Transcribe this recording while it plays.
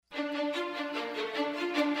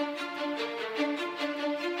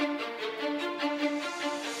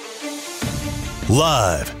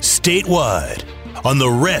Live, statewide, on the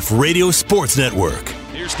Ref Radio Sports Network.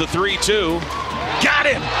 Here's the 3-2. Got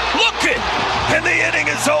him! Look it! And the inning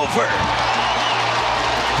is over!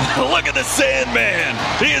 Look at the Sandman!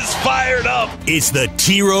 He is fired up! It's the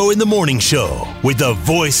T-Row in the Morning Show with the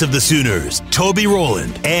voice of the Sooners, Toby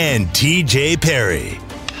Rowland and TJ Perry.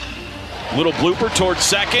 Little blooper towards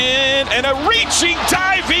second, and a reaching,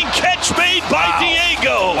 diving catch made by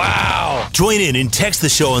Diego. Wow. Join in and text the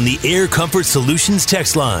show on the Air Comfort Solutions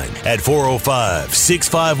text line at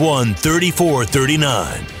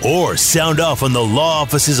 405-651-3439. Or sound off on the law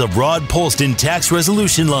offices of Rod Polston Tax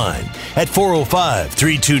Resolution line at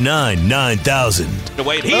 405-329-9000.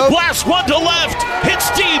 Wait, he blasts one to left, hits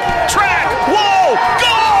deep, track, whoa,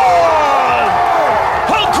 gone!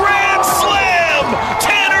 A grand slam!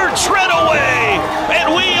 Treadaway,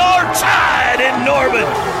 and we are tied in Norman.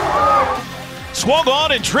 Swung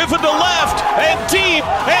on and driven to left and deep,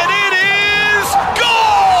 and it is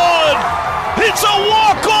gone! It's a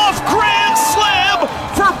walk-off grand slam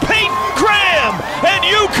for Peyton Graham, and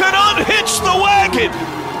you can unhitch the wagon.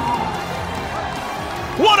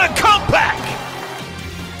 What a comeback!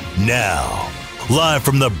 Now, live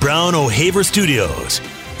from the Brown O'Haver Studios,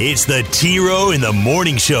 it's the T-Row in the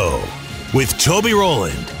Morning Show with Toby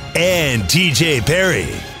Rowland and TJ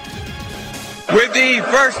Perry. With the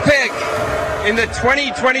first pick in the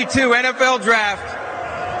 2022 NFL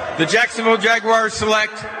Draft, the Jacksonville Jaguars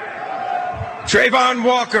select Trayvon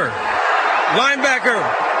Walker, linebacker,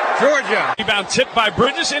 Georgia. Rebound tipped by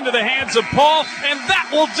Bridges into the hands of Paul, and that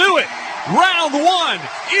will do it. Round one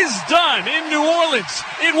is done in New Orleans.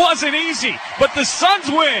 It wasn't easy, but the Suns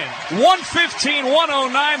win.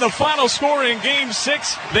 115-109, the final score in Game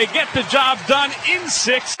 6. They get the job done in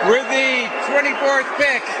 6. With the 24th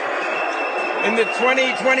pick in the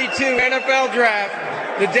 2022 NFL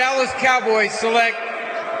Draft, the Dallas Cowboys select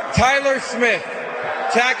Tyler Smith,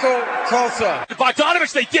 tackle, Tulsa.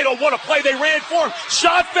 Bogdanovich, they did what a play they ran for him.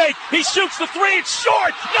 Shot fake. He shoots the three. It's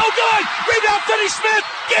short. No good. Rebound, Finney Smith.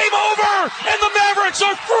 Game over. And the Mavericks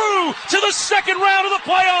are through to the second round of the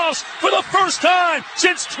playoffs for the first time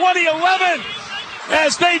since 2011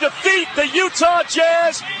 as they defeat the Utah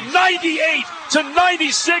Jazz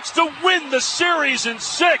 98-96 to win the series in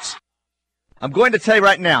 6. I'm going to tell you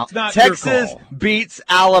right now, Texas beats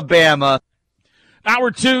Alabama.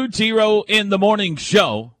 Hour 2, T-Row in the Morning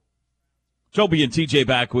Show. Toby and TJ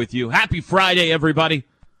back with you. Happy Friday, everybody.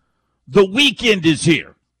 The weekend is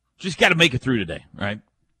here. Just got to make it through today, right?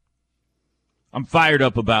 I'm fired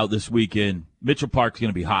up about this weekend. Mitchell Park's going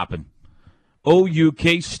to be hopping. OU,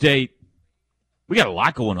 K-State. We got a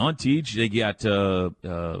lot going on, TJ. They got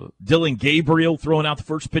Dylan Gabriel throwing out the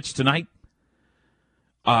first pitch tonight.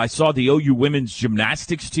 I saw the OU women's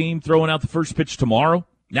gymnastics team throwing out the first pitch tomorrow.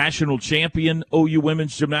 National champion OU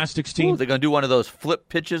women's gymnastics team. Ooh, they're going to do one of those flip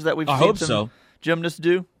pitches that we've seen some gymnasts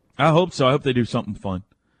do? I hope so. I hope they do something fun.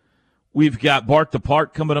 We've got Bark the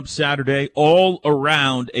Park coming up Saturday, all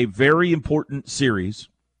around a very important series,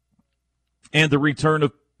 and the return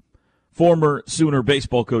of former Sooner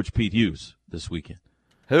baseball coach Pete Hughes this weekend.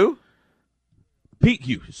 Who? Pete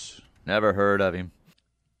Hughes. Never heard of him.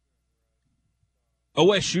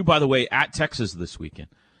 OSU, by the way, at Texas this weekend.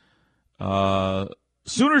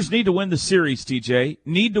 Sooners need to win the series, TJ.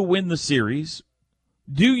 Need to win the series.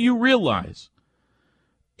 Do you realize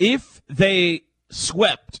if they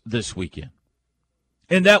swept this weekend,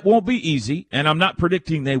 and that won't be easy, and I'm not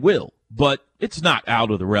predicting they will, but it's not out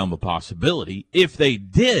of the realm of possibility. If they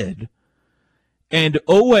did, and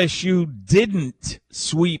OSU didn't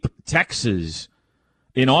sweep Texas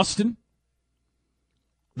in Austin,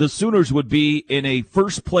 the Sooners would be in a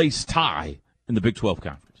first-place tie in the Big 12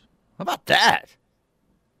 Conference. How about that?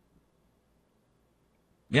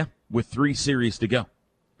 Yeah, with 3 series to go.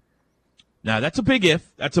 Now, that's a big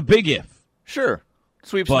if. That's a big if. Sure.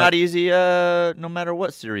 Sweep's not easy no matter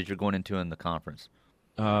what series you're going into in the conference.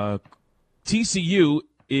 TCU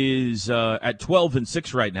is at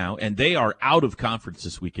 12-6 right now, and they are out of conference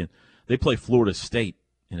this weekend. They play Florida State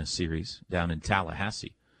in a series down in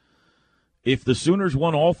Tallahassee. If the Sooners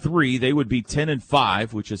won all 3, they would be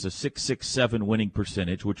 10-5, which is a .667 winning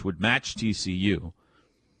percentage, which would match TCU.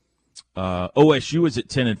 OSU is at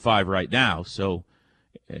 10-5 right now, so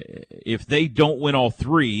if they don't win all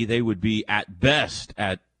 3, they would be at best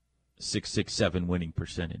at .667 winning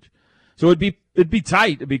percentage. So it'd be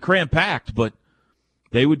tight, it'd be cram-packed, but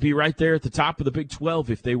they would be right there at the top of the Big 12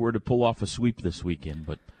 if they were to pull off a sweep this weekend.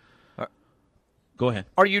 But go ahead.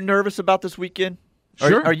 Are you nervous about this weekend?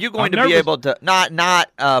 Sure. Are you going to be able to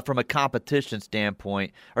not from a competition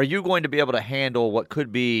standpoint? Are you going to be able to handle what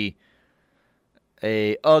could be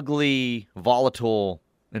a ugly, volatile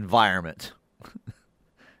environment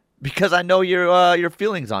Because I know your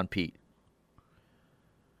feelings on Pete.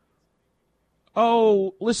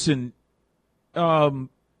 Oh, listen.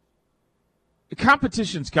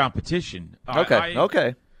 Competition's competition.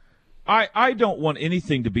 Okay. I don't want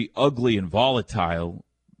anything to be ugly and volatile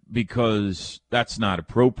because that's not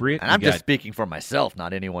appropriate. And I'm just speaking for myself,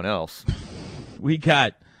 not anyone else. You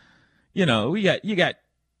got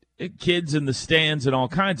kids in the stands and all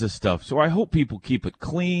kinds of stuff. So I hope people keep it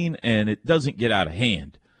clean and it doesn't get out of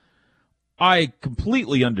hand. I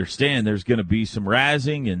completely understand there's going to be some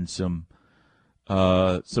razzing and some.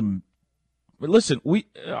 Listen,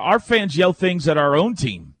 our fans yell things at our own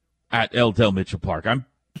team at L. Del Mitchell Park. I'm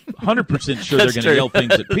 100% sure they're going to yell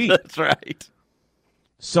things at Pete. That's right.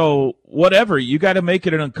 So whatever, you got to make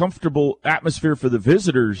it an uncomfortable atmosphere for the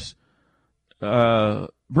visitors. Brent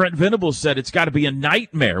Venables said it's got to be a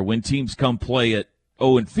nightmare when teams come play at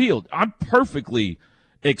Owen Field. I'm perfectly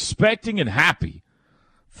expecting and happy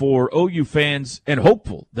for OU fans and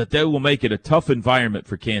hopeful that they will make it a tough environment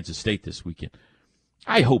for Kansas State this weekend.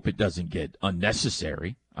 I hope it doesn't get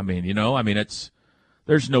unnecessary.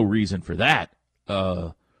 There's no reason for that.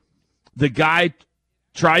 The guy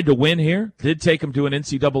tried to win here, did take him to an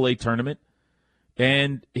NCAA tournament,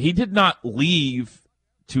 and he did not leave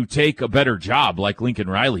to take a better job like Lincoln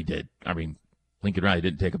Riley did. I mean, Lincoln Riley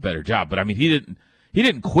didn't take a better job, but I mean, he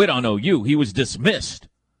didn't quit on OU. He was dismissed.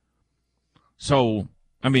 So,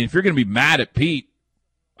 I mean, if you're going to be mad at Pete,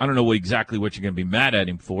 I don't know exactly what you're going to be mad at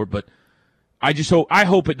him for, but I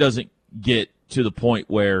hope it doesn't get to the point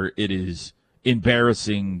where it is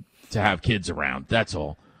embarrassing to have kids around. That's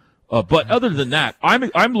all. But other than that,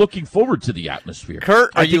 I'm looking forward to the atmosphere.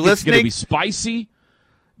 Kurt, are you listening? It's going to be spicy.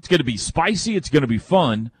 It's going to be spicy. It's going to be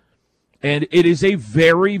fun. And it is a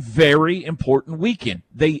very, very important weekend.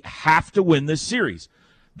 They have to win this series.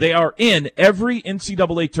 They are in every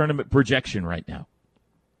NCAA tournament projection right now.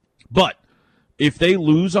 But if they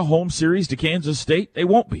lose a home series to Kansas State, they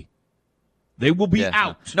won't be. They will be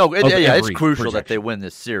out. No, it's crucial that they win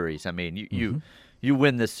this series. I mean, you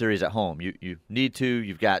win this series at home. You need to.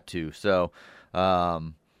 You've got to. So, I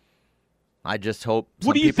just hope.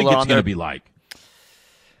 What do you think it's going to be like?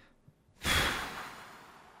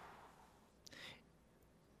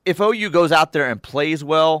 If OU goes out there and plays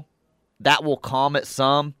well, that will calm it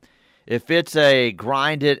some. If it's a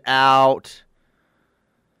grinded out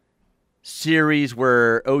series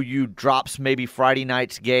where OU drops maybe Friday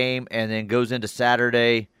night's game and then goes into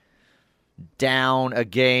Saturday down a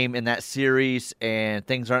game in that series and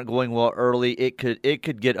things aren't going well early, it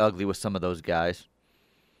could get ugly with some of those guys.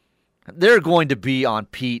 They're going to be on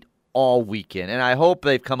Pete all weekend, and I hope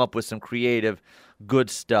they've come up with some creative, good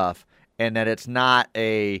stuff and that it's not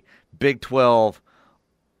a Big 12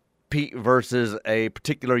 Pete versus a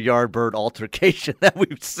particular Yardbird altercation that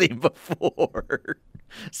we've seen before.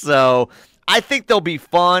 So I think they'll be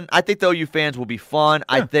fun. I think the OU fans will be fun.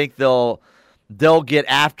 Yeah. I think they'll get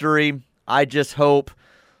after him. I just hope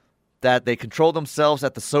that they control themselves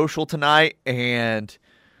at the social tonight and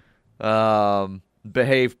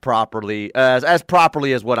behave properly, as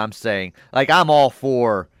properly as what I'm saying. Like, I'm all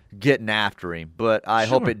for getting after him, but I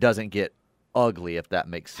hope it doesn't get ugly, if that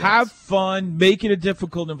makes sense. Have fun, make it a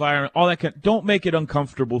difficult environment, all that don't make it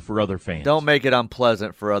uncomfortable for other fans. Don't make it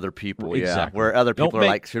unpleasant for other people. Exactly. Where other people are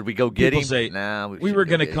like, should we go get him? Say, nah, we were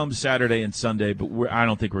going to come Saturday and Sunday, but I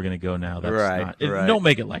don't think we're going to go now. That's right. Don't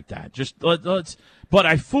make it like that. Just let's. But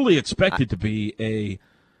I fully expect it to be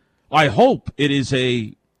I hope it is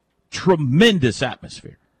a tremendous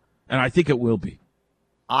atmosphere, and I think it will be.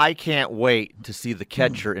 I can't wait to see the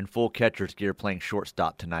catcher in full catcher's gear playing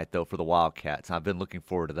shortstop tonight, though, for the Wildcats. I've been looking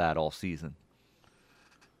forward to that all season.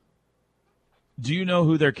 Do you know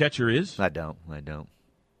who their catcher is? I don't.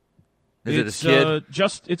 Is it a kid?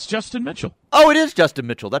 It's Justin Mitchell. Oh, it is Justin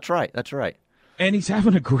Mitchell. That's right. And he's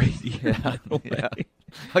having a great year. Yeah.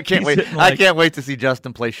 I can't wait. I can't wait to see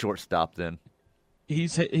Justin play shortstop then.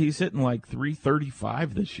 He's hitting like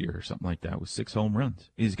 .335 this year or something like that with 6 home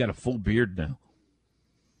runs. He's got a full beard now.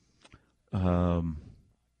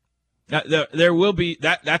 There will be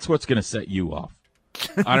that's what's going to set you off.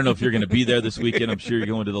 I don't know if you're going to be there this weekend. I'm sure you're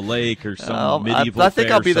going to the lake or some medieval. I think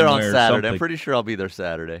I'll be there on Saturday. I'm pretty sure I'll be there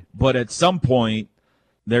Saturday. But at some point,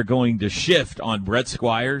 they're going to shift on Brett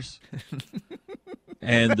Squires,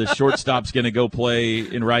 and the shortstop's going to go play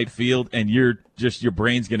in right field, and your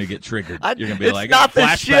brain's going to get triggered. You're going to be like, it's not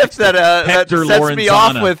the shift that sets me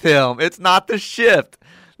off with him. It's not the shift.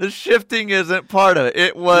 The shifting isn't part of it.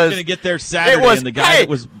 It was. You're going to get there Saturday, and the guy that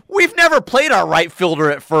was. We've never played our right fielder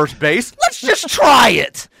at first base. Let's just try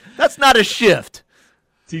it. That's not a shift.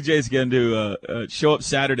 TJ's going to show up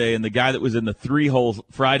Saturday, and the guy that was in the 3-hole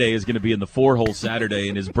Friday is going to be in the 4-hole Saturday,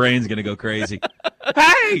 and his brain's going to go crazy.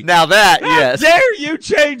 Hey! Now that, yes. How dare you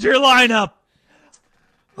change your lineup?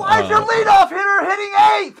 Why is your leadoff hitter hitting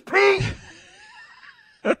 8th,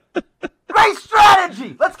 Pete? Great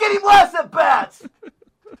strategy. Let's get him less at bats.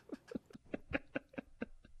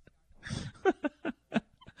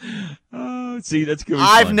 See, that's good.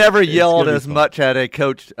 I've never yelled as much at a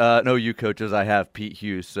coach, an OU coach, as I have Pete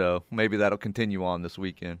Hughes. So maybe that'll continue on this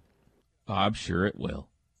weekend. I'm sure it will.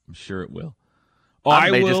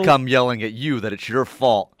 I may just come yelling at you that it's your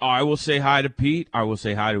fault. I will say hi to Pete. I will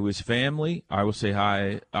say hi to his family. I will say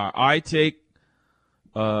hi.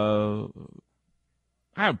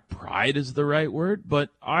 Pride is the right word, but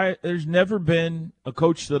there's never been a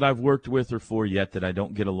coach that I've worked with or for yet that I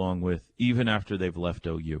don't get along with, even after they've left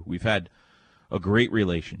OU. We've had a great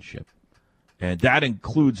relationship, and that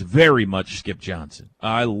includes very much Skip Johnson.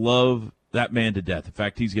 I love that man to death. In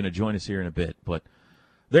fact, he's going to join us here in a bit, but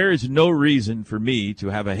there is no reason for me to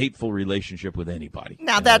have a hateful relationship with anybody.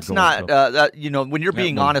 Now, that's not, when you're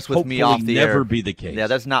being honest with me off the air. Never be the case. Yeah,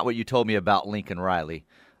 that's not what you told me about Lincoln Riley.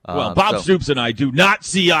 Well, Bob Stoops and I do not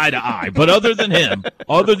see eye to eye, but other than him,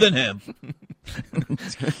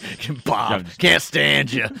 Bob, can't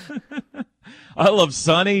stand you. I love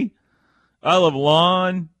Sonny. I love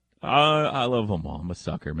Lon. I love them all. I'm a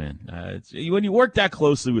sucker, man. When you work that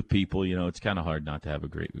closely with people, it's kind of hard not to have a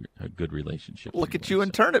good relationship. Look at you in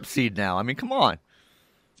Turnip Seed now. I mean, come on.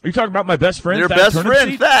 Are you talking about my best friend? Your best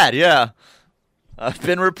friend, Thad, yeah. I've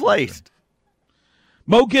been replaced.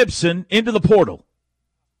 Mo Gibson into the portal.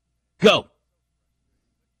 Go.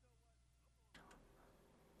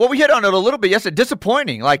 Well, we hit on it a little bit yesterday.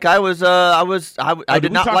 Disappointing. Like I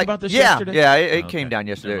did not like. About this yeah, yesterday? yeah. It came down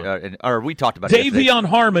yesterday, or we talked about it. Davion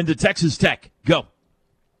Harmon to Texas Tech. Go.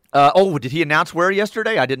 Did he announce where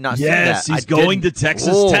yesterday? I did not see that. Yes, he's going to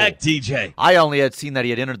Texas Tech, TJ. I only had seen that he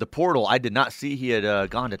had entered the portal. I did not see he had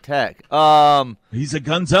gone to Tech. He's a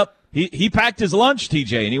guns up. He packed his lunch,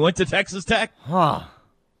 TJ, and he went to Texas Tech. Huh.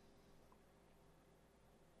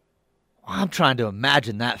 I'm trying to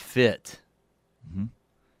imagine that fit. Mm-hmm.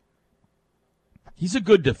 He's a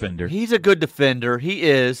good defender. He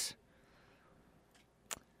is.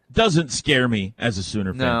 Doesn't scare me as a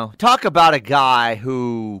Sooner fan. No. Talk about a guy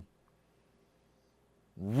who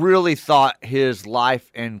really thought his life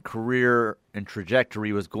and career and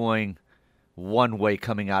trajectory was going one way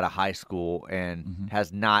coming out of high school and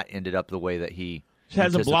has not ended up the way that he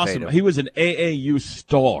hasn't blossomed. He was an AAU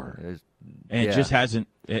star. And just hasn't.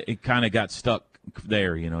 It kind of got stuck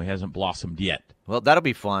there. He hasn't blossomed yet. Well, that'll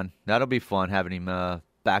be fun. That'll be fun having him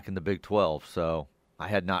back in the Big 12. So I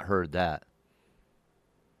had not heard that.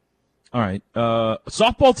 All right.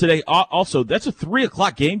 Softball today. Also, that's a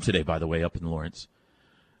 3:00 game today, by the way, up in Lawrence.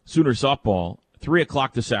 Sooner softball,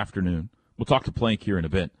 3:00 this afternoon. We'll talk to Plank here in a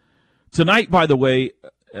bit. Tonight, by the way,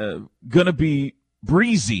 going to be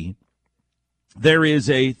breezy. There is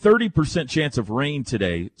a 30% chance of rain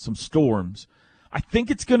today, some storms. I think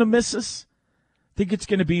it's going to miss us. I think it's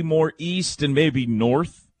going to be more east and maybe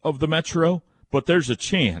north of the metro, but there's a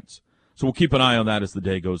chance. So we'll keep an eye on that as the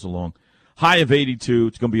day goes along. High of 82.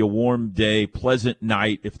 It's going to be a warm day, pleasant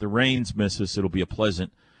night. If the rains miss us, it'll be a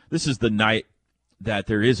pleasant. This is the night that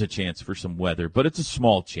there is a chance for some weather, but it's a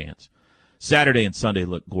small chance. Saturday and Sunday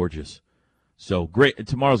look gorgeous. So great.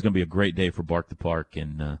 Tomorrow's going to be a great day for Bark the Park,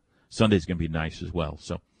 and Sunday's going to be nice as well.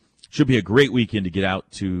 So should be a great weekend to get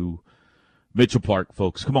out to Mitchell Park,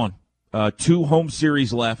 folks. Come on. 2 home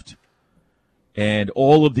series left, and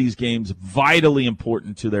all of these games vitally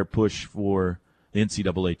important to their push for the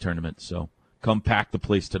NCAA tournament. So come pack the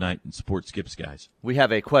place tonight and support Skip's guys. We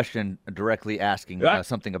have a question directly asking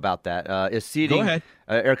something about that. Is seating, go ahead.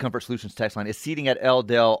 Air Comfort Solutions text line, is seating at L.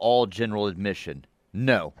 Dell all general admission?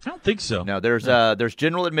 No. I don't think so. No, there's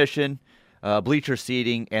general admission, bleacher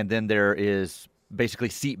seating, and then there is basically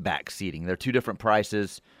seat back seating. They're 2 different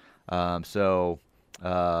prices.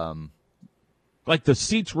 Like the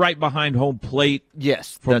seats right behind home plate.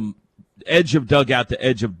 Yes. From edge of dugout to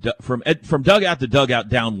edge of from dugout to dugout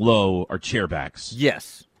down low are chairbacks.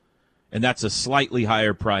 Yes. And that's a slightly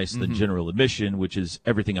higher price than general admission, which is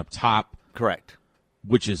everything up top. Correct.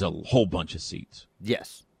 Which is a whole bunch of seats.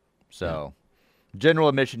 Yes. So general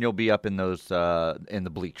admission, you'll be up in those in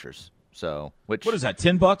the bleachers. So what is that?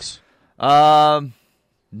 $10?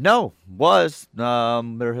 No,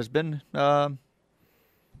 there has been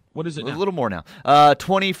what is it now? A little more now.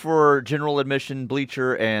 20 for general admission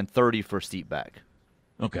bleacher and 30 for seat back.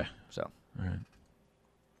 Okay. So. All right.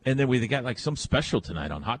 And then they got like some special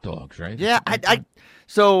tonight on hot dogs, right? Yeah,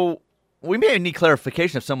 so we may need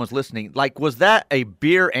clarification if someone's listening. Like, was that a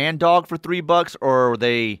beer and dog for $3, or were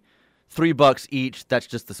they $3 each? That's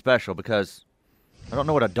just the special, because I don't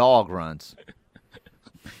know what a dog runs.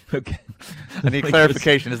 Okay. I need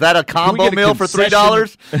clarification. Is that a combo meal for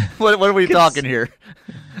 $3? What are we talking here?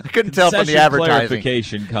 I couldn't tell from the advertising.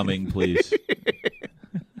 Clarification coming, please.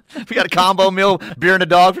 We got a combo meal, beer and a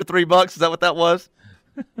dog for $3. Is that what that was?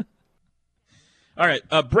 All right,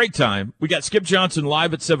 break time. We got Skip Johnson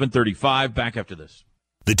live at 7:35. Back after this.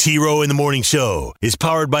 The T-Row in the Morning Show is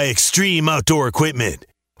powered by Extreme Outdoor Equipment.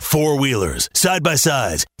 Four-wheelers,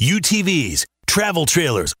 side-by-sides, UTVs, travel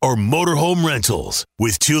trailers, or motorhome rentals.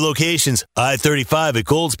 With 2 locations, I-35 at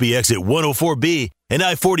Goldsby exit 104B and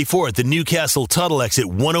I-44 at the Newcastle Tuttle exit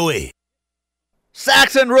 108.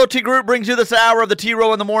 Saxon Realty Group brings you this hour of the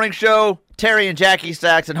T-Row in the Morning Show. Terry and Jackie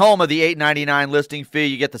Saxon, home of the $8.99 listing fee.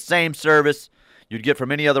 You get the same service you'd get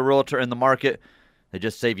from any other realtor in the market. They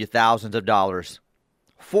just save you thousands of dollars.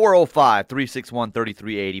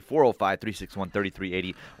 405-361-3380,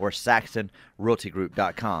 405-361-3380, or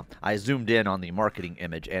SaxonRealtyGroup.com. I zoomed in on the marketing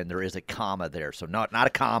image, and there is a comma there. So not a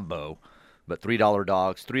combo, but $3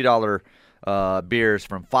 dogs, $3 beers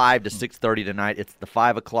from 5 to 6:30 tonight. It's the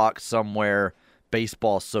 5 o'clock somewhere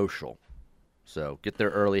baseball social. So get there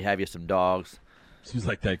early, have you some dogs. Seems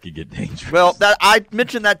like that could get dangerous. Well, I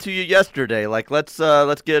mentioned that to you yesterday. Like, let's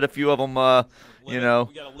get a few of them. We got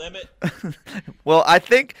a limit. Well, I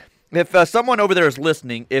think if someone over there is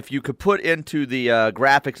listening, if you could put into the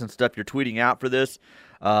graphics and stuff you're tweeting out for this,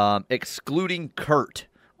 excluding Kurt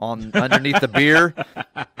underneath the beer,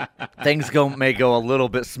 things may go a little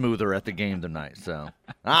bit smoother at the game tonight. So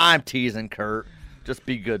I'm teasing Kurt. Just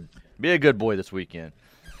be good. Be a good boy this weekend.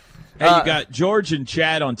 Hey, you got George and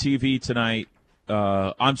Chad on TV tonight.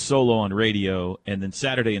 I'm solo on radio, and then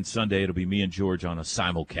Saturday and Sunday it'll be me and George on a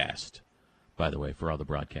simulcast, by the way, for all the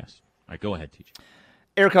broadcasts. All right, go ahead, TJ.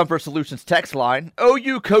 Air Comfort Solutions text line.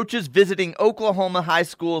 OU coaches visiting Oklahoma high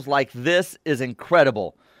schools like this is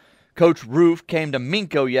incredible. Coach Roof came to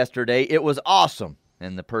Minko yesterday. It was awesome.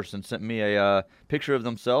 And the person sent me a picture of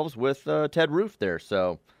themselves with Ted Roof there.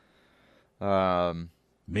 So,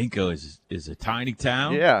 Minko is a tiny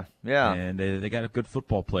town. Yeah. And they got a good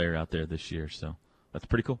football player out there this year, so that's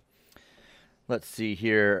pretty cool. Let's see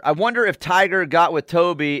here. I wonder if Tiger got with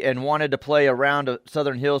Toby and wanted to play a round of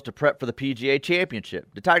Southern Hills to prep for the PGA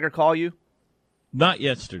Championship. Did Tiger call you? Not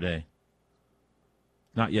yesterday,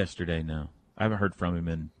 no. I haven't heard from him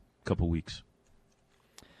in a couple weeks.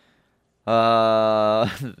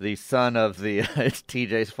 The son of the It's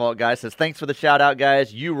TJ's Fault guy says, thanks for the shout-out,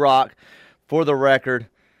 guys. You rock. For the record,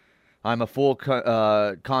 I'm a full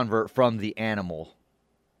convert from the animal.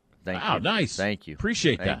 Thank you. Wow, nice. Thank you.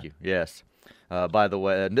 Appreciate that. Thank you. Yes. By the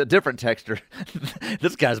way, a different texter.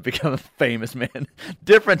 This guy's become famous, man.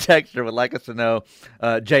 Different texter would like us to know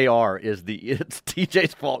JR is It's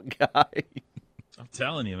TJ's Fault guy. I'm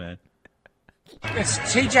telling you, man. It's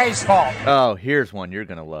TJ's fault. Oh, here's one you're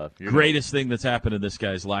going to love. Greatest thing that's happened in this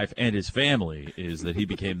guy's life and his family is that he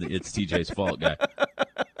became the It's TJ's Fault guy.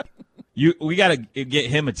 We got to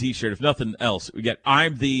get him a T-shirt. If nothing else, we got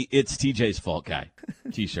I'm the It's TJ's Fault guy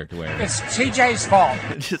T-shirt to wear. It's TJ's fault.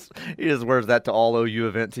 He just wears that to all OU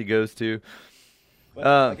events he goes to.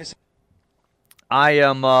 I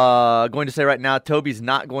am going to say right now, Toby's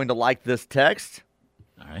not going to like this text.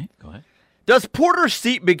 All right, go ahead. Does Porter's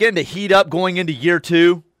seat begin to heat up going into year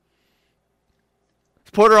 2?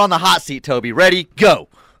 Let's put her on the hot seat, Toby. Ready? Go.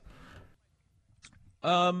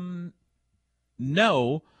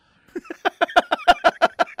 No.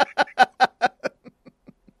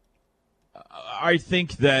 I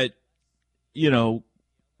think that, you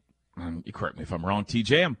correct me if I'm wrong,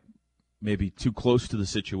 TJ, I'm maybe too close to the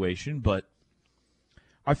situation, but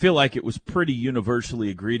I feel like it was pretty universally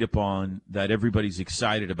agreed upon that everybody's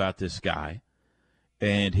excited about this guy,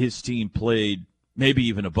 and his team played maybe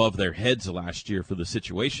even above their heads last year for the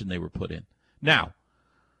situation they were put in. Now,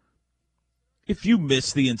 if you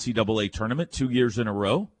miss the NCAA tournament 2 years in a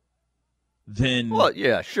row, then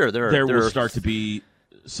sure, there will start to be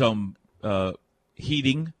some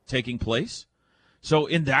heating taking place. So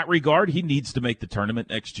in that regard, he needs to make the tournament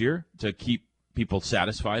next year to keep people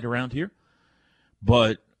satisfied around here.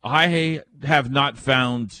 But I have not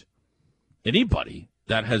found anybody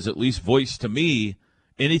that has at least voiced to me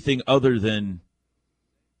anything other than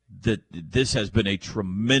that this has been a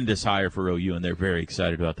tremendous hire for OU, and they're very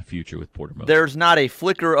excited about the future with Porter Moser. There's not a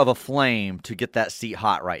flicker of a flame to get that seat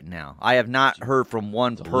hot right now. I have not heard from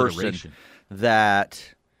one person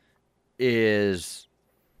that has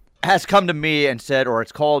come to me and said, or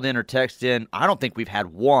it's called in or texted in. I don't think we've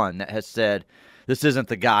had one that has said, this isn't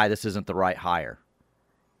the guy, this isn't the right hire.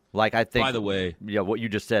 Like I think, by the way, what you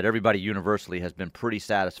just said, everybody universally has been pretty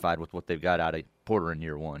satisfied with what they've got out of Porter in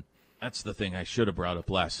year one. That's the thing I should have brought up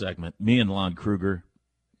last segment. Me and Lon Kruger,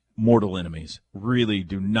 mortal enemies. Really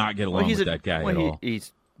do not get along with that guy at all.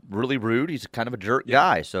 He's really rude. He's kind of a jerk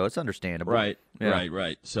guy, so it's understandable. Right,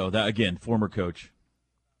 right. So that again, former coach.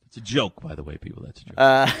 It's a joke, by the way, people. That's a joke.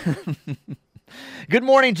 Good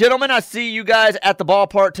morning, gentlemen. I see you guys at the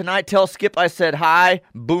ballpark tonight. Tell Skip I said hi.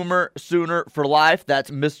 Boomer Sooner for life. That's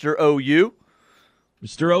Mr. OU.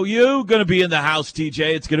 Mr. OU going to be in the house,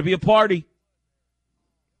 TJ. It's going to be a party.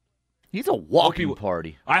 He's a walking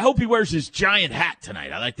party. I hope he wears his giant hat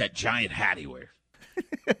tonight. I like that giant hat he wears.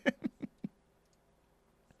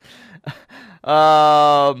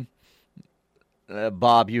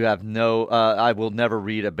 Bob, you have no I will never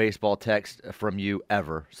read a baseball text from you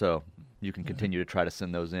ever, so you can continue to try to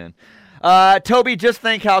send those in. Toby, just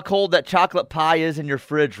think how cold that chocolate pie is in your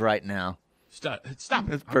fridge right now. Stop. This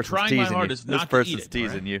I'm trying my hardest not to eat it. This person's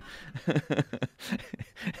teasing you.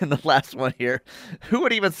 And the last one here. Who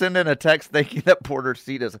would even send in a text thinking that Porter's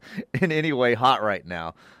seat is in any way hot right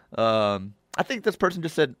now? I think this person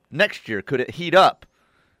just said next year, could it heat up?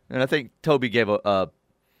 And I think Toby gave a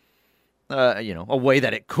way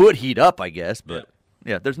that it could heat up, I guess. But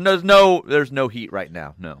yeah, there's no heat right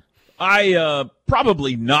now. No. I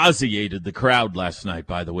probably nauseated the crowd last night,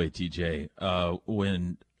 by the way, TJ.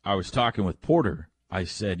 When I was talking with Porter, I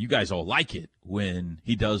said, you guys all like it when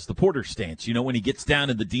he does the Porter stance. You know, when he gets down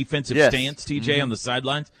in the defensive stance, TJ, on the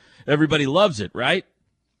sidelines. Everybody loves it, right?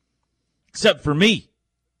 Except for me.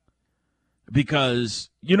 Because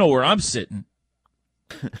you know where I'm sitting.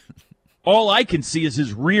 All I can see is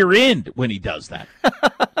his rear end when he does that.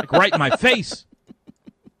 Like right in my face.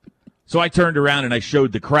 So I turned around and I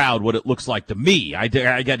showed the crowd what it looks like to me. I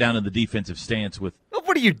got down in the defensive stance with.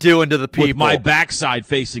 What are you doing to the people? With my backside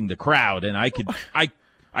facing the crowd, and I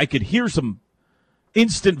could hear some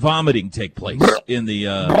instant vomiting take place in the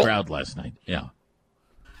crowd last night. Yeah.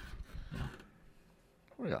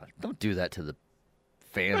 Don't do that to the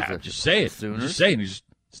fans. I'm just saying. Sooners. I'm just saying. He just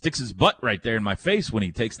sticks his butt right there in my face when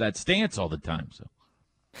he takes that stance all the time. So.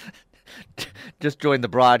 Just joined the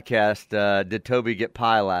broadcast. Did Toby get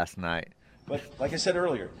pie last night? But like I said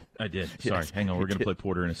earlier, I did. Sorry, hang on. We're going to play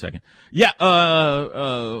Porter in a second. Yeah.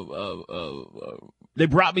 They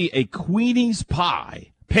brought me a Queenie's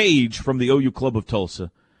pie. Paige from the OU Club of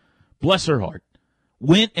Tulsa, bless her heart,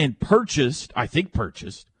 went and purchased.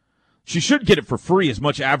 She should get it for free. As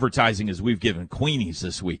much advertising as we've given Queenie's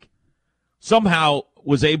this week. Somehow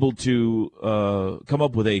was able to come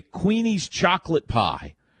up with a Queenie's chocolate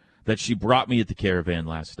pie that she brought me at the Caravan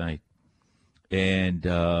last night. And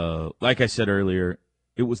like I said earlier,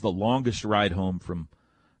 it was the longest ride home from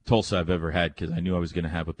Tulsa I've ever had because I knew I was going to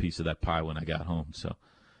have a piece of that pie when I got home. So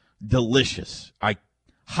delicious. I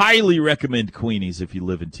highly recommend Queenie's if you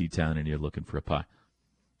live in T-Town and you're looking for a pie.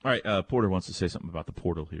 All right, Porter wants to say something about the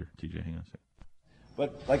portal here. TJ, hang on a second.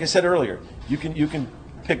 But like I said earlier, you can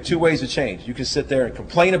pick two ways to change. You can sit there and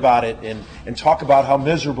complain about it and talk about how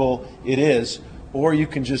miserable it is, or you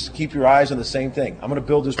can just keep your eyes on the same thing. I'm going to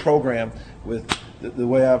build this program with the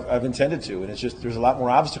way I've intended to, and it's just there's a lot more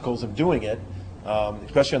obstacles of doing it,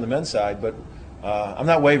 especially on the men's side. But I'm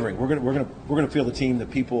not wavering. We're going to field a team that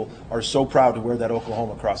people are so proud to wear that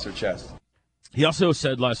Oklahoma across their chest. He also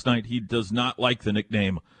said last night he does not like the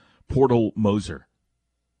nickname Portal Moser.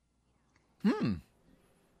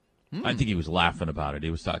 I think he was laughing about it. He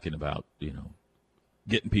was talking about,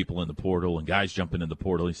 getting people in the portal and guys jumping in the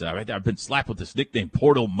portal. He said, I've been slapped with this nickname,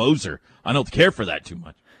 Portal Moser. I don't care for that too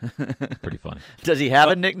much. Pretty funny. Does he have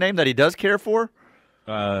a nickname that he does care for?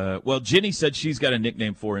 Well, Ginny said she's got a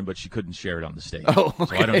nickname for him, but she couldn't share it on the stage. Oh,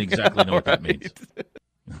 okay. So I don't exactly know what that means.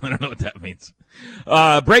 I don't know what that means.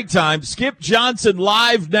 Break time. Skip Johnson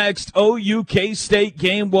live next. OU K-State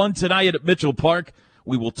game 1 tonight at Mitchell Park.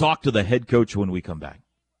 We will talk to the head coach when we come back.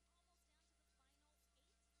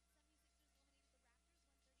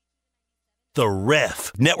 The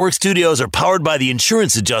Ref. Network studios are powered by the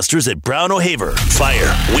insurance adjusters at Brown O'Haver.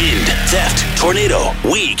 Fire, wind, theft, tornado.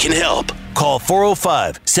 We can help. Call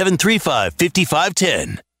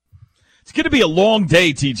 405-735-5510. It's going to be a long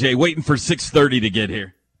day, TJ, waiting for 6:30 to get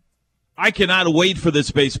here. I cannot wait for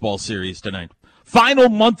this baseball series tonight. Final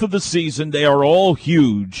month of the season. They are all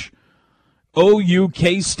huge. OU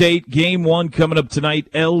K-State game 1 coming up tonight.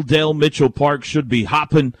 L. Dale Mitchell Park should be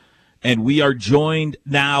hopping. And we are joined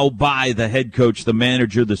now by the head coach, the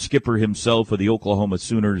manager, the skipper himself of the Oklahoma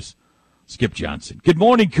Sooners, Skip Johnson. Good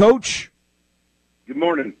morning, Coach. Good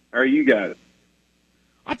morning. How are you guys?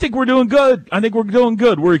 I think we're doing good.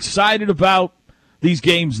 We're excited about these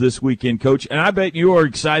games this weekend, Coach. And I bet you are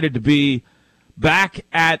excited to be back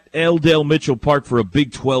at Airedale Mitchell Park for a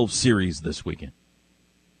Big 12 series this weekend.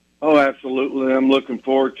 Oh, absolutely. I'm looking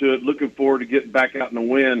forward to it. Looking forward to getting back out in the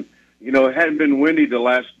wind. You know, it hadn't been windy the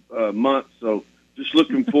last month, so just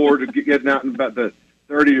looking forward to getting out in about the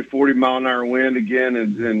 30 to 40 mile an hour wind again,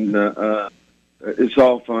 and it's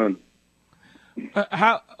all fun.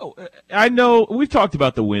 I know we've talked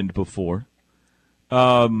about the wind before.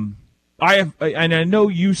 And I know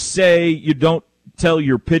you say you don't tell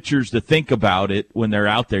your pitchers to think about it when they're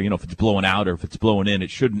out there. You know, if it's blowing out or if it's blowing in,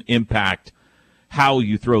 it shouldn't impact how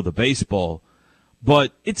you throw the baseball.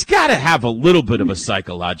 But it's got to have a little bit of a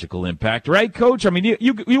psychological impact, right, Coach? I mean,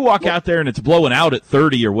 you walk out there and it's blowing out at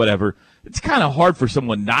 30 or whatever. It's kind of hard for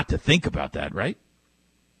someone not to think about that, right?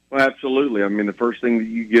 Well, absolutely. I mean, the first thing that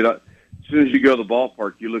you get up, as soon as you go to the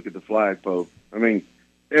ballpark, you look at the flagpole. I mean,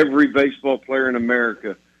 every baseball player in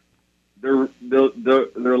America, they're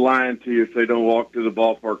lying to you if they don't walk to the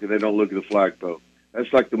ballpark and they don't look at the flagpole.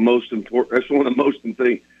 That's like the most important. That's one of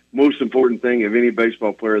the most important thing of any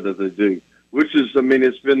baseball player that they do. Which is, I mean,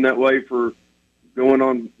 it's been that way for going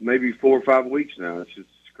on maybe 4 or 5 weeks now. It's just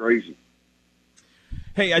crazy.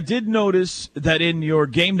 Hey, I did notice that in your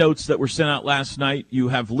game notes that were sent out last night, you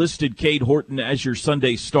have listed Cade Horton as your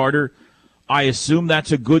Sunday starter. I assume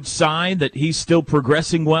that's a good sign that he's still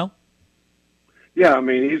progressing well? Yeah, I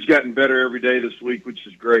mean, he's gotten better every day this week, which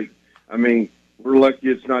is great. I mean, we're lucky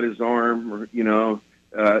it's not his arm, or, you know.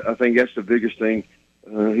 I think that's the biggest thing.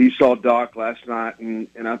 He saw Doc last night, and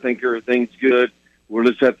I think everything's good. We'll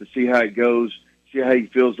just have to see how it goes, see how he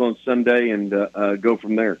feels on Sunday, and go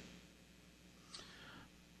from there.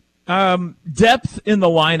 Depth in the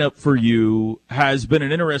lineup for you has been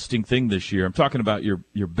an interesting thing this year. I'm talking about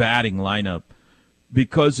your batting lineup,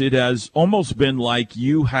 because it has almost been like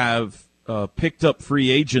you have picked up free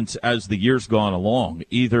agents as the year's gone along.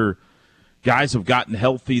 Either guys have gotten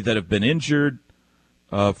healthy that have been injured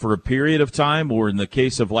for a period of time, or in the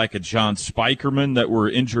case of like a John Spikerman that were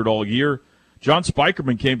injured all year. John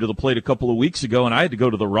Spikerman came to the plate a couple of weeks ago, and I had to go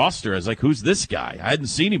to the roster. I was like, who's this guy? I hadn't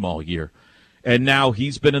seen him all year. And now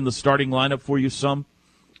he's been in the starting lineup for you some.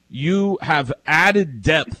 You have added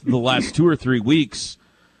depth the last 2 or 3 weeks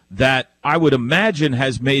that I would imagine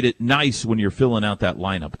has made it nice when you're filling out that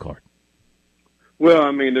lineup card. Well,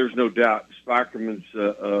 I mean, there's no doubt.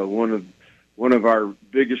 Spikerman's one of our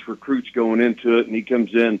biggest recruits going into it, and he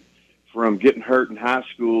comes in from getting hurt in high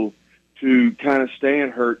school to kind of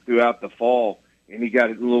staying hurt throughout the fall, and he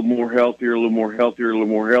got a little more healthier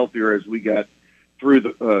as we got through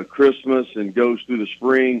the Christmas and goes through the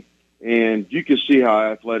spring, and you can see how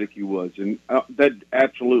athletic he was. And that's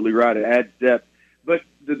absolutely right. It adds depth. But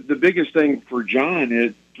the biggest thing for John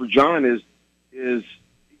is it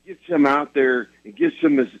gets him out there and gives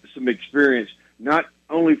him some experience, not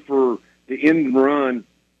only for the end run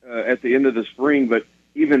at the end of the spring, but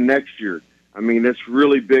even next year. I mean, that's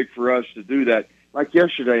really big for us to do that. Like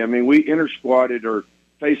yesterday, I mean, we inter-squadded or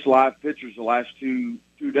faced live pitchers the last two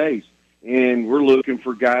days. And we're looking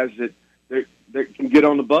for guys that can get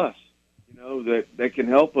on the bus, you know, that can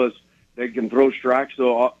help us. They can throw strikes,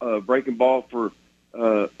 so a breaking ball for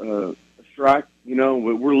a strike. You know,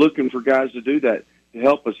 we're looking for guys to do that to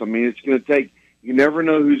help us. I mean, it's going to take. You never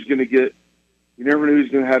know who's going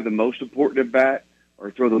to have the most important at bat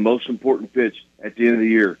or throw the most important pitch at the end of the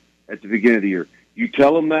year, at the beginning of the year. You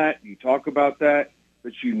tell them that, you talk about that,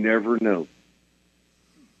 but you never know.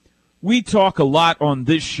 We talk a lot on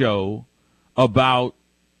this show about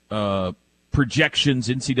projections,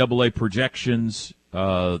 NCAA projections,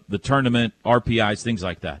 the tournament, RPIs, things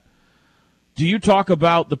like that. Do you talk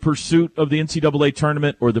about the pursuit of the NCAA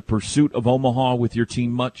tournament or the pursuit of Omaha with your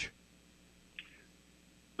team much?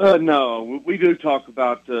 No, we do talk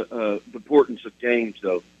about the importance of games,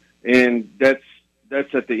 though, and that's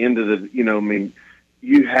at the end of the. You know, I mean,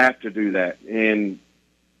 you have to do that, and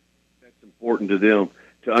that's important to them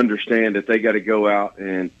to understand that they got to go out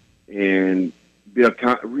and be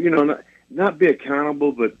not be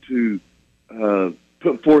accountable, but to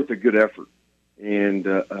put forth a good effort. And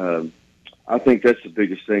I think that's the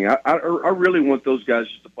biggest thing. I really want those guys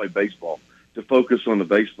just to play baseball, to focus on the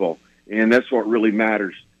baseball, and that's what really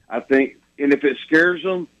matters. I think, and if it scares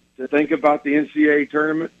them to think about the NCAA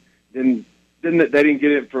tournament, then they didn't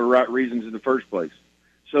get it for the right reasons in the first place.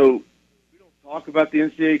 So we don't talk about the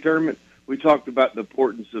NCAA tournament. We talked about the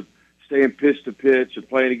importance of staying pitch to pitch and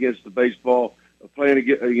playing against the baseball, playing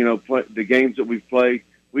against, the games that we've played.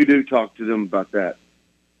 We do talk to them about that.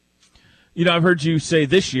 You know, I've heard you say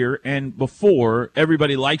this year and before,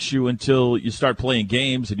 everybody likes you until you start playing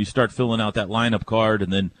games and you start filling out that lineup card,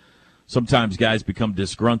 and then sometimes guys become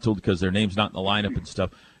disgruntled because their name's not in the lineup and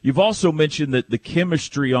stuff. You've also mentioned that the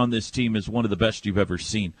chemistry on this team is one of the best you've ever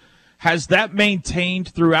seen. Has that maintained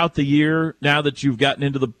throughout the year now that you've gotten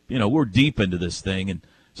into the, we're deep into this thing and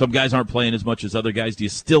some guys aren't playing as much as other guys? Do you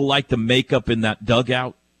still like the makeup in that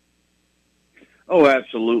dugout? Oh,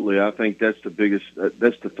 absolutely. I think that's the biggest,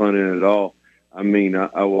 that's the fun in it all. I mean,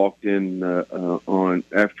 I walked in on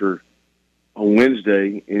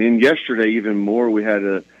Wednesday, and then yesterday even more, we had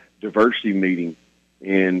a diversity meeting,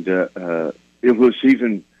 and it was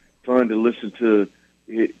even fun to listen to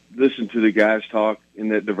the guys talk in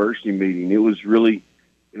that diversity meeting. It was really,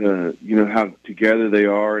 how together they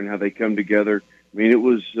are and how they come together. I mean, it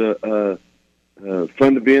was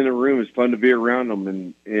fun to be in the room. It's fun to be around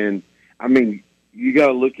them, and I mean, you got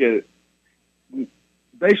to look at it.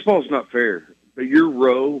 Baseball's not fair, but your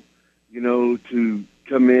role, to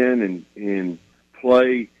come in and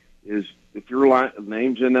play is, if your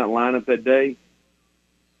name's in that lineup that day,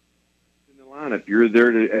 in the lineup, you're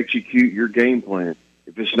there to execute your game plan.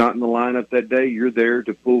 If it's not in the lineup that day, you're there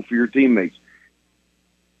to pull for your teammates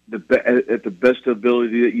at the best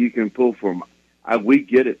ability that you can pull for them. We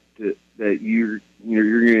get it that you're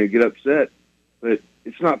going to get upset, but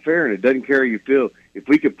it's not fair, and it doesn't care how you feel. If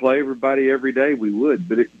we could play everybody every day, we would,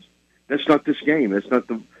 but that's not this game. That's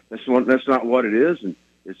not what it is, and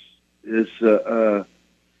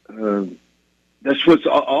that's what's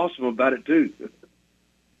awesome about it too.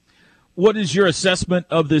 What is your assessment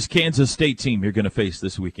of this Kansas State team you're going to face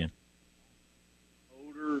this weekend?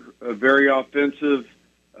 Older, very offensive.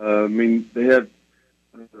 I mean, they have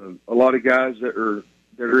a lot of guys that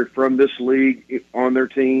are from this league on their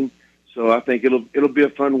team, so I think it'll be a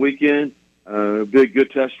fun weekend. It'll be a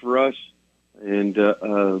good test for us, and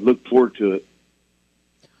look forward to it.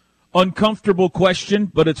 Uncomfortable question,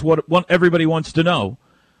 but it's what everybody wants to know.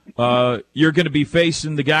 You're going to be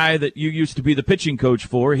facing the guy that you used to be the pitching coach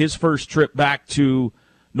for, his first trip back to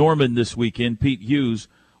Norman this weekend, Pete Hughes.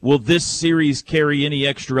 Will this series carry any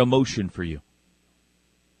extra emotion for you?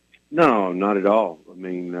 No, not at all. I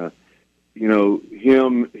mean, he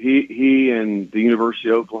and the University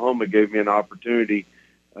of Oklahoma gave me an opportunity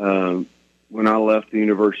when I left the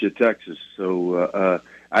University of Texas. So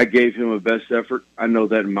I gave him a best effort. I know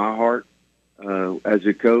that in my heart as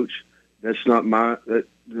a coach. That's not the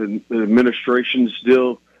administration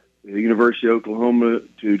still, the University of Oklahoma,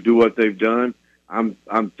 to do what they've done. I'm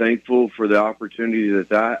thankful for the opportunity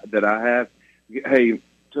that I have. Hey,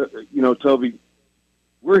 Toby,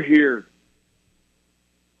 we're here.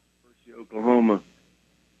 University of Oklahoma.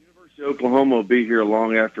 University of Oklahoma will be here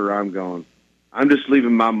long after I'm gone. I'm just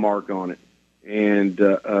leaving my mark on it. And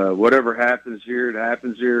whatever happens here, it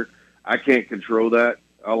happens here. I can't control that.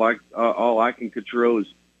 All I can control is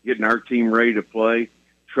getting our team ready to play,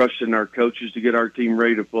 trusting our coaches to get our team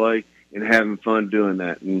ready to play, and having fun doing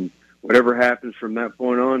that. And whatever happens from that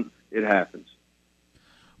point on, it happens.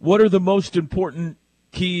 What are the most important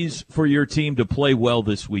keys for your team to play well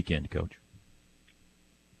this weekend, Coach?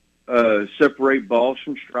 Separate balls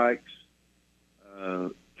from strikes,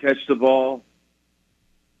 catch the ball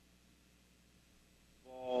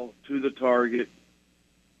to the target,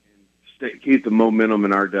 and keep the momentum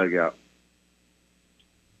in our dugout.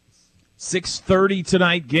 6:30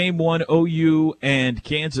 tonight, Game 1, OU and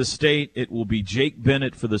Kansas State. It will be Jake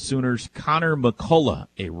Bennett for the Sooners, Connor McCullough,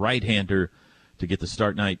 a right-hander, to get the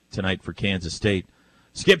start night tonight for Kansas State.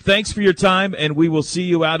 Skip, thanks for your time, and we will see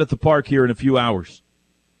you out at the park here in a few hours.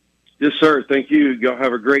 Yes, sir. Thank you. Y'all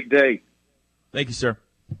have a great day. Thank you, sir.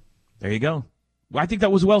 There you go. Well, I think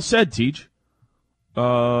that was well said, Teach.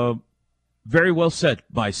 Very well said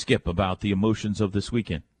by Skip about the emotions of this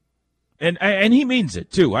weekend. And he means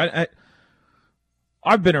it, too.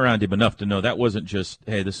 I've been around him enough to know that wasn't just,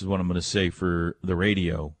 hey, this is what I'm going to say for the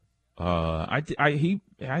radio. I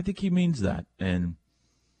think he means that, and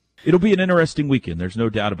it'll be an interesting weekend. There's no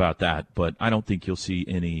doubt about that, but I don't think you'll see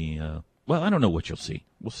any I don't know what you'll see.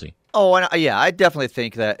 We'll see. Oh, yeah, I definitely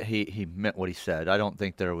think that he meant what he said. I don't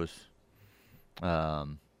think there was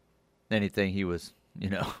anything he was, stretching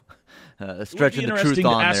the truth on there. It would be interesting to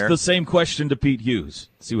ask the same question to Pete Hughes,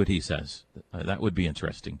 see what he says. That would be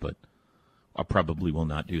interesting, but I probably will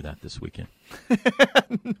not do that this weekend.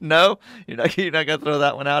 No? You're not going to throw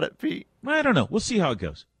that one out at Pete? I don't know. We'll see how it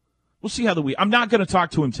goes. We'll see how I'm not going to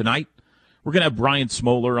talk to him tonight. We're going to have Brian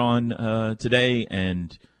Smoller on today,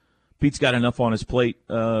 and Pete's got enough on his plate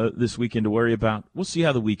this weekend to worry about. We'll see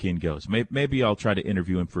how the weekend goes. Maybe I'll try to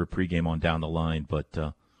interview him for a pregame on down the line,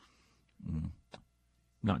 but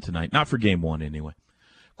not tonight. Not for Game 1, anyway.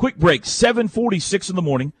 Quick break, 7:46 in the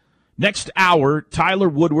morning. Next hour, Tyler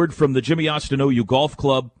Woodward from the Jimmy Austin OU Golf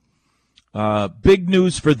Club. Big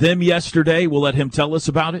news for them yesterday. We'll let him tell us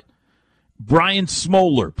about it. Brian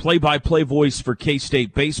Smoller, play-by-play voice for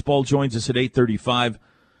K-State Baseball, joins us at 8:35.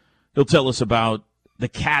 He'll tell us about the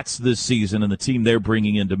Cats this season and the team they're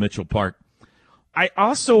bringing into Mitchell Park. I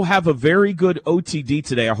also have a very good OTD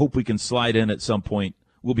today. I hope we can slide in at some point.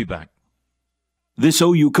 We'll be back. This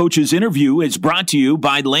OU Coaches interview is brought to you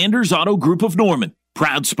by Landers Auto Group of Norman,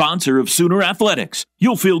 proud sponsor of Sooner Athletics.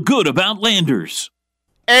 You'll feel good about Landers.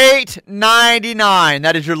 $8.99.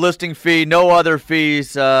 That is your listing fee. No other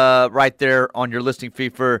fees right there on your listing fee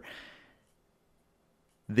for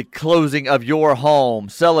the closing of your home,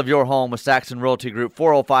 sale of your home with Saxon Realty Group,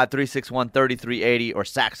 405-361-3380 or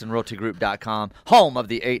saxonrealtygroup.com, home of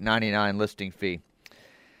the $8.99 listing fee.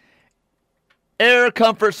 Air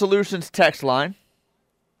Comfort Solutions text line.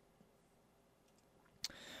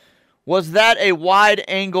 Was that a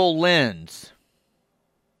wide-angle lens?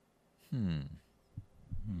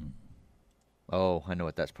 Oh, I know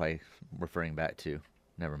what that's probably referring back to.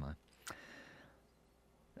 Never mind.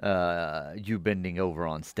 You bending over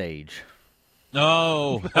on stage.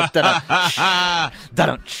 Oh.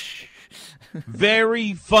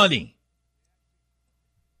 Very funny.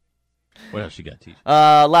 What else you got, TJ?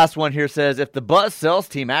 Last one here says, if the Buzz sales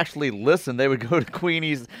team actually listened, they would go to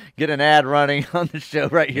Queenie's, get an ad running on the show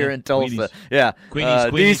right here in Tulsa. Queenie's. Yeah.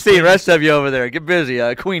 Queenie's, DC, rest of you over there, get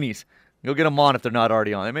busy. Queenie's. Go get them on if they're not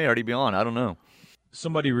already on. They may already be on. I don't know.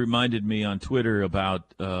 Somebody reminded me on Twitter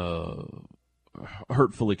about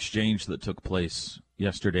hurtful exchange that took place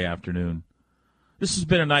yesterday afternoon. This has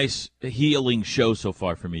been a nice healing show so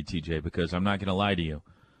far for me, TJ, because I'm not going to lie to you.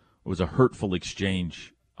 It was a hurtful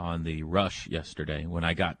exchange on the rush yesterday when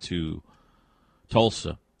I got to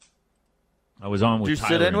Tulsa. I was on with Did you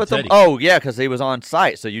Tyler sit in with Teddy. him? Oh, yeah, because he was on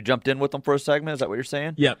site. So you jumped in with him for a segment? Is that what you're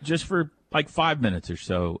saying? Yeah, just for like 5 minutes or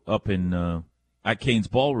so up in at Cain's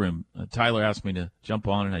Ballroom. Tyler asked me to jump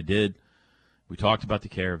on, and I did. We talked about the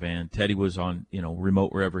Caravan. Teddy was on,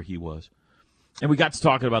 remote wherever he was. And we got to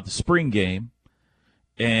talking about the spring game,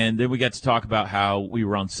 and then we got to talk about how we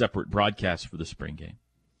were on separate broadcasts for the spring game.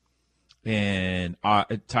 And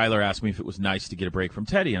Tyler asked me if it was nice to get a break from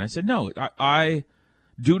Teddy, and I said, no, I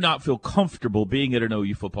do not feel comfortable being at an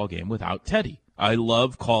OU football game without Teddy. I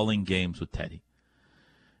love calling games with Teddy.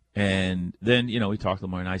 And then, we talked a little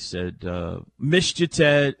more, and I said, missed you,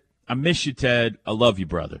 Ted. I miss you, Ted. I love you,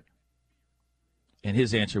 brother. And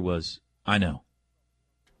his answer was, I know.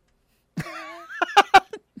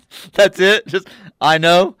 That's it? Just, I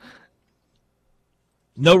know?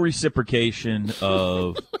 No reciprocation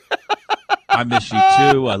of, I miss you,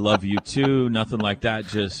 too. I love you, too. Nothing like that.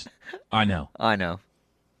 Just, I know. I know.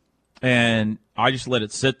 And I just let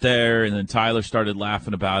it sit there, and then Tyler started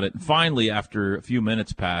laughing about it. And finally, after a few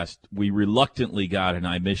minutes passed, we reluctantly got an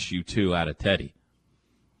I miss you too out of Teddy.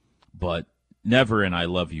 But never an I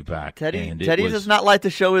love you back. Teddy does not like to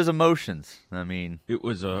show his emotions. I mean, it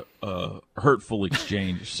was a hurtful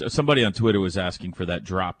exchange. Somebody on Twitter was asking for that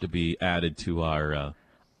drop to be added to our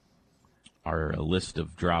list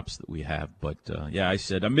of drops that we have. But, yeah, I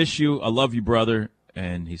said, I miss you. I love you, brother.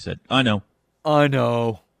 And he said, I know. I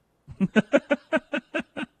know.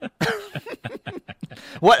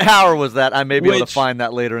 What hour was that? I may be able to find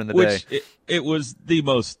that later in the day. It was the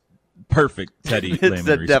most perfect Teddy Lehman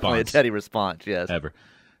response. Definitely a Teddy response, yes. Ever.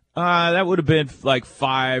 That would have been like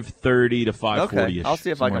 5:30 to 5:40. Okay, I'll see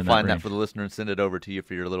if I can find that for the listener and send it over to you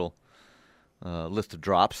for your little list of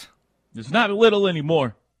drops. It's not little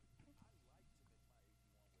anymore.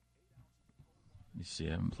 Let me see.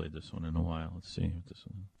 I haven't played this one in a while. Let's see if this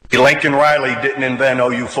one. Lincoln Riley didn't invent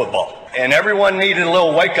OU football. And everyone needed a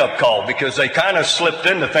little wake-up call because they kind of slipped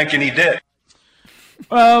into thinking he did.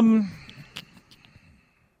 And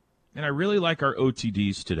I really like our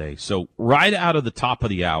OTDs today. So right out of the top of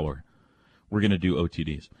the hour, we're going to do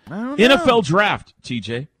OTDs. NFL draft,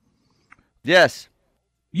 TJ. Yes.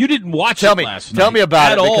 You didn't watch it last night. Tell me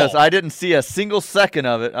about it, all. because I didn't see a single second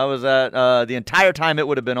of it. I was at the entire time it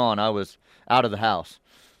would have been on. I was out of the house.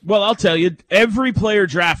 Well, I'll tell you, every player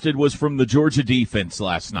drafted was from the Georgia defense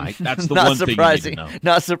last night. That's the one thing you need to know.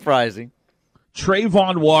 Not surprising.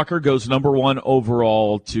 Trayvon Walker goes number 1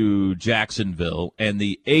 overall to Jacksonville, and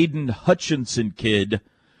the Aiden Hutchinson kid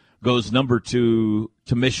goes number 2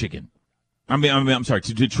 to Michigan. I'm sorry,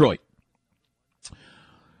 to Detroit.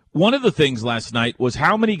 One of the things last night was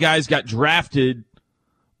how many guys got drafted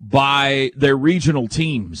by their regional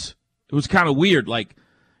teams. It was kind of weird. Like,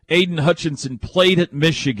 Aiden Hutchinson played at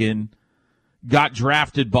Michigan, got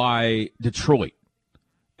drafted by Detroit.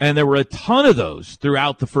 And there were a ton of those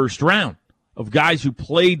throughout the first round of guys who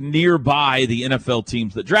played nearby the NFL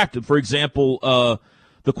teams that drafted. For example,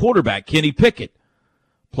 the quarterback, Kenny Pickett,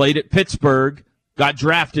 played at Pittsburgh, got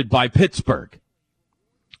drafted by Pittsburgh.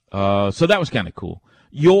 So that was kind of cool.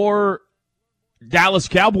 Your Dallas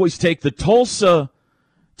Cowboys take the Tulsa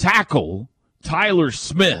tackle, Tyler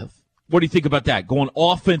Smith. What do you think about that? Going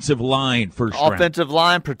offensive line first round. Offensive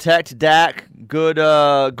line, protect Dak. Good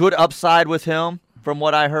upside with him from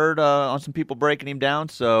what I heard on some people breaking him down.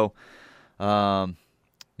 So,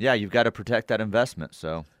 yeah, you've got to protect that investment.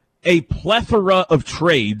 So, a plethora of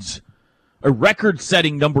trades, a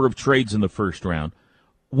record-setting number of trades in the first round.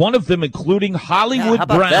 One of them including Hollywood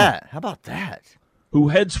Brown. How about that? Who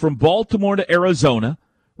heads from Baltimore to Arizona,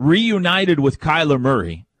 reunited with Kyler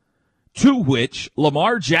Murray, to which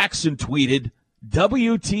Lamar Jackson tweeted,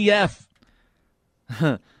 WTF.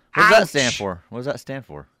 What does that stand for? What does that stand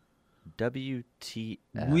for?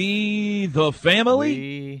 WTF. We the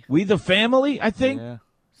family? We the family, I think. Yeah,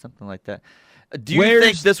 something like that. Do you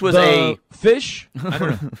think this was a fish? I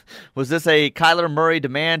don't know. Was this a Kyler Murray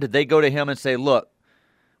demand? Did they go to him and say, look,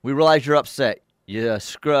 we realize you're upset. You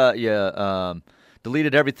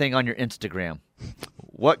deleted everything on your Instagram.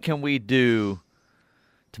 What can we do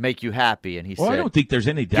to make you happy? And he said, I don't think there's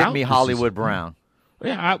any doubt. Get me Hollywood Brown.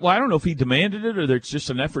 Yeah, I don't know if he demanded it or it's just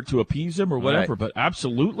an effort to appease him or whatever, but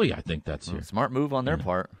absolutely I think that's it. Smart move on their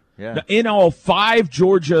part. Yeah. Now, in all, 5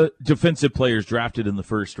 Georgia defensive players drafted in the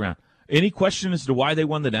first round. Any question as to why they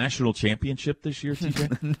won the national championship this year,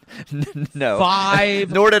 TJ? No.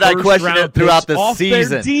 5. Nor did I question it throughout the off season.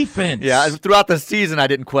 Their defense. Yeah, throughout the season I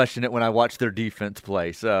didn't question it when I watched their defense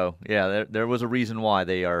play. So, yeah, there was a reason why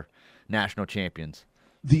they are national champions.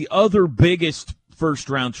 The other biggest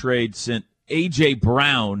first-round trade sent A.J.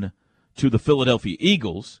 Brown to the Philadelphia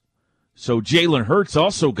Eagles. So Jalen Hurts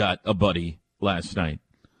also got a buddy last night.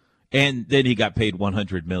 And then he got paid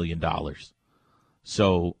 $100 million.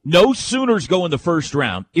 So no Sooners go in the first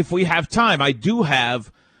round. If we have time, I do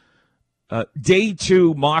have day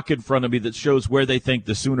 2 mock in front of me that shows where they think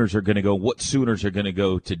the Sooners are going to go, what Sooners are going to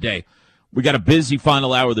go today. We got a busy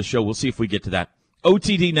final hour of the show. We'll see if we get to that.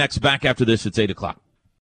 OTD next, back after this. It's 8 o'clock.